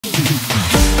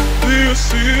This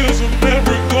is a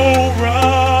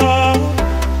merry-go-round.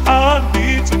 I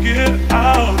need to get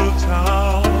out of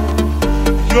town.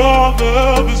 Your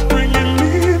love is bringing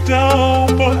me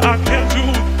down, but I can't do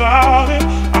without it.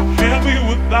 I can't be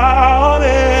without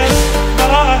it.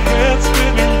 My head's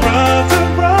spinning round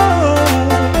and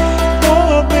round.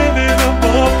 One minute I'm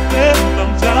up, then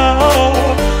I'm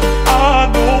down.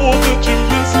 I know that you're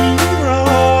missing me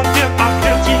around. Yet I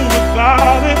can't do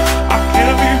without it. I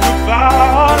can't be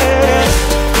without it.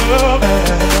 Love,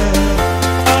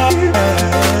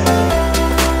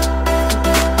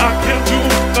 I can't do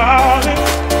without it.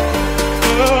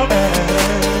 Love,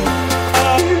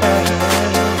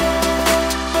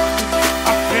 I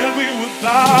can't be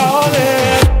without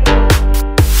it.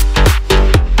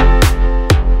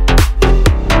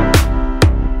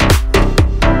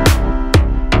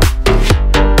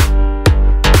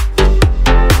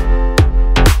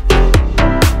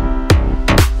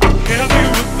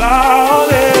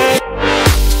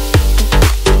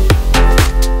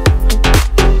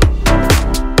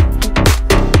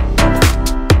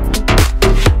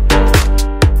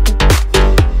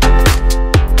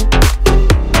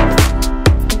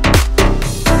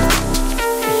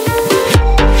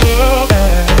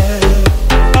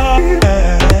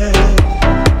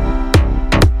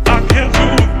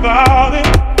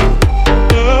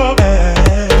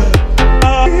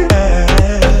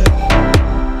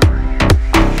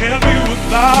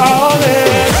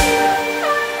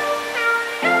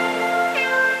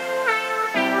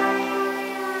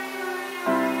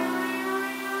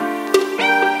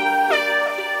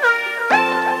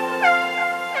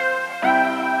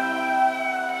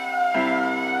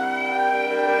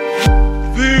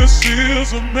 This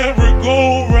is a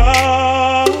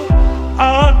merry-go-round.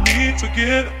 I need to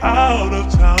get out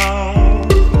of town.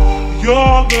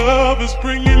 Your love is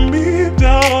bringing me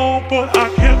down, but I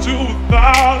can't do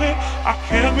without it. I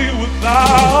can't be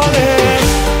without it.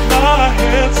 My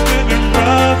head's spinning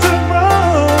round